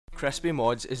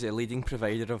KrispyMods is a leading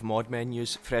provider of mod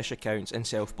menus, fresh accounts and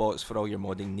self-bots for all your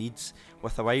modding needs.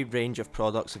 With a wide range of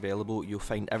products available, you'll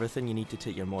find everything you need to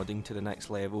take your modding to the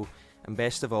next level. And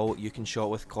best of all, you can shop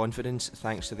with confidence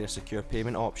thanks to their secure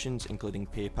payment options including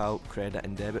PayPal, credit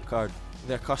and debit card.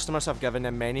 Their customers have given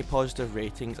them many positive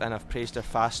ratings and have praised their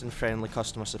fast and friendly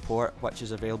customer support, which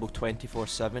is available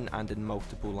 24/7 and in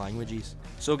multiple languages.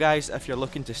 So guys, if you're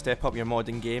looking to step up your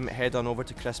modding game, head on over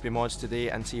to KrispyMods today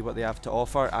and see what they have to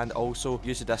offer, and also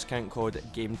use the discount code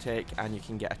GameTek and you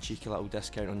can get a cheeky little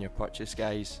discount on your purchase,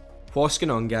 guys. What's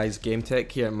going on guys,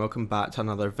 GameTek here and welcome back to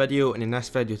another video, and in this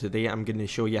video today I'm going to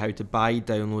show you how to buy,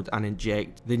 download and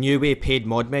inject the new Way paid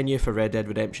mod menu for Red Dead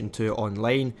Redemption 2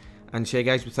 online. And so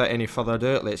guys, without any further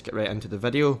ado, let's get right into the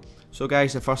video. So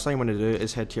guys, the first thing you want to do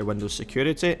is head to your Windows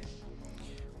security.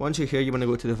 Once you're here, you want to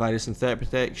go to the virus and threat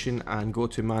protection and go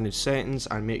to manage settings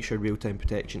and make sure real-time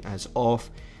protection is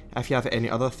off. If you have any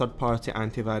other third-party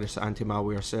antivirus or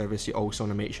anti-malware service, you also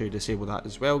want to make sure you disable that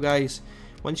as well guys.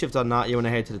 Once you've done that, you want to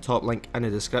head to the top link in the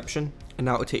description and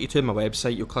that will take you to my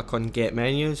website. You'll click on get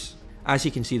menus. As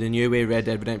you can see, the new Way Red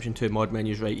Dead Redemption 2 mod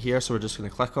menu is right here, so we're just going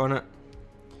to click on it.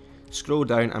 Scroll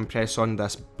down and press on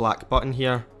this black button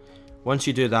here. Once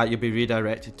you do that, you'll be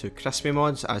redirected to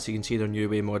KrispyMods. As you can see, their new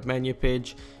Way mod menu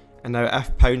page. And now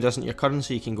if pound isn't your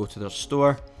currency, you can go to their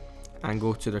store and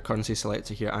go to their currency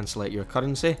selector here and select your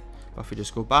currency. But if we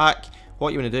just go back,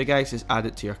 what you want to do guys is add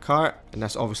it to your cart, and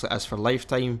this obviously is for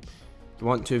lifetime. You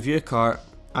want to view cart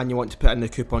and you want to put in the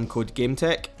coupon code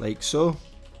GameTek like so.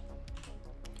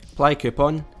 Apply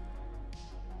coupon.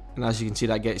 And as you can see,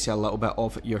 that gets you a little bit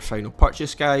of your final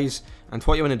purchase guys. And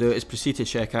what you want to do is proceed to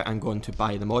checkout and go on to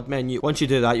buy the mod menu. Once you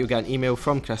do that, you'll get an email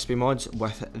from KrispyMods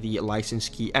with the license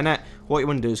key in it. What you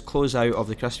want to do is close out of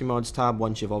the KrispyMods tab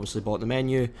once you've obviously bought the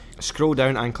menu. Scroll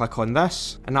down and click on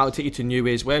this, and that will take you to New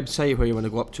Way's website where you want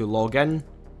to go up to login.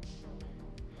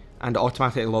 And it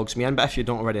automatically logs me in, but if you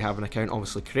don't already have an account,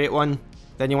 obviously create one.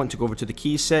 Then you want to go over to the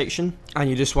keys section and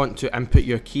you just want to input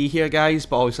your key here guys,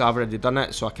 but obviously I've already done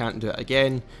it so I can't do it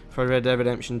again for Red Dead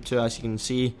Redemption 2 as you can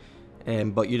see.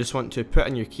 But you just want to put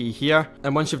in your key here,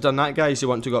 and once you've done that guys, you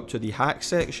want to go up to the hack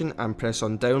section and press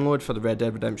on download for the Red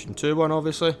Dead Redemption 2 one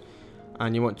obviously.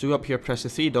 And you want to go up here, press the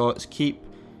 3 dots, keep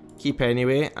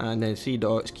anyway, and then 3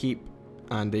 dots, keep,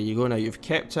 and there you go. Now you've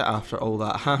kept it after all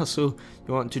that hassle.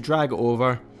 You want to drag it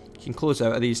over. You can close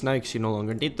out of these now because you no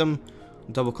longer need them.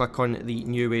 Double click on the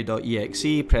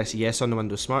newway.exe, press yes on the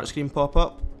Windows Smart Screen pop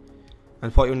up.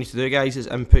 And what you'll need to do guys is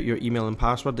input your email and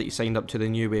password that you signed up to the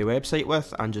New Way website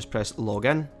with and just press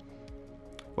login.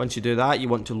 Once you do that, you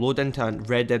want to load into a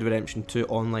Red Dead Redemption 2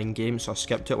 online game, so I'll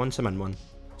skip to it once I'm in one.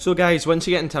 So guys, once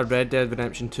you get into a Red Dead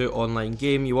Redemption 2 online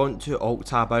game, you want to alt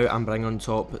tab out and bring on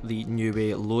top the New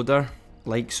Way loader,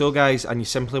 like so guys, and you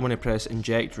simply want to press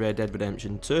Inject Red Dead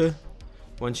Redemption 2.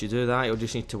 Once you do that, you'll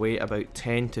just need to wait about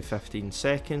 10 to 15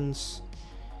 seconds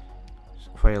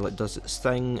while it does its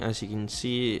thing. As you can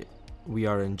see, we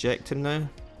are injecting now.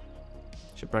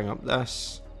 Should bring up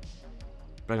this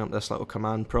little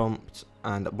command prompt,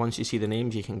 and once you see the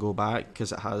names you can go back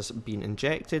because it has been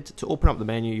injected. To open up the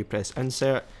menu you press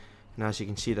insert, and as you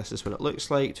can see this is what it looks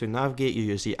like. To navigate you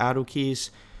use the arrow keys.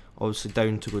 Obviously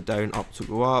down to go down, up to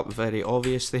go up, very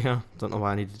obvious there, don't know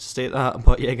why I needed to state that,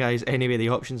 but yeah guys, anyway the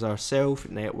options are self,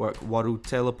 network, world,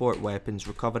 teleport, weapons,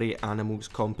 recovery, animals,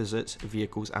 composites,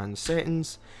 vehicles and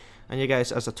settings. And yeah guys,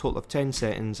 there's a total of 10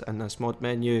 settings in this mod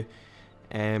menu,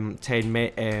 10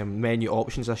 menu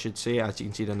options I should say, as you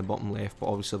can see down the bottom left, but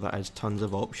obviously there is tons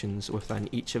of options within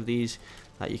each of these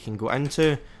that you can go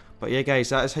into. But yeah guys,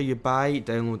 that is how you buy,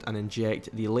 download and inject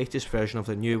the latest version of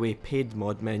the New Way paid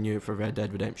mod menu for Red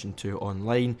Dead Redemption 2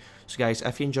 online. So guys,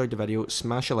 if you enjoyed the video,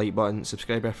 smash a like button,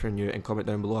 subscribe if you're new, and comment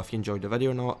down below if you enjoyed the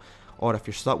video or not. Or if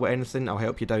you're stuck with anything, I'll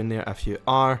help you down there if you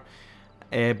are.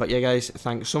 But yeah guys,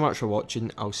 thanks so much for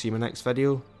watching. I'll see you in my next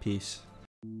video. Peace.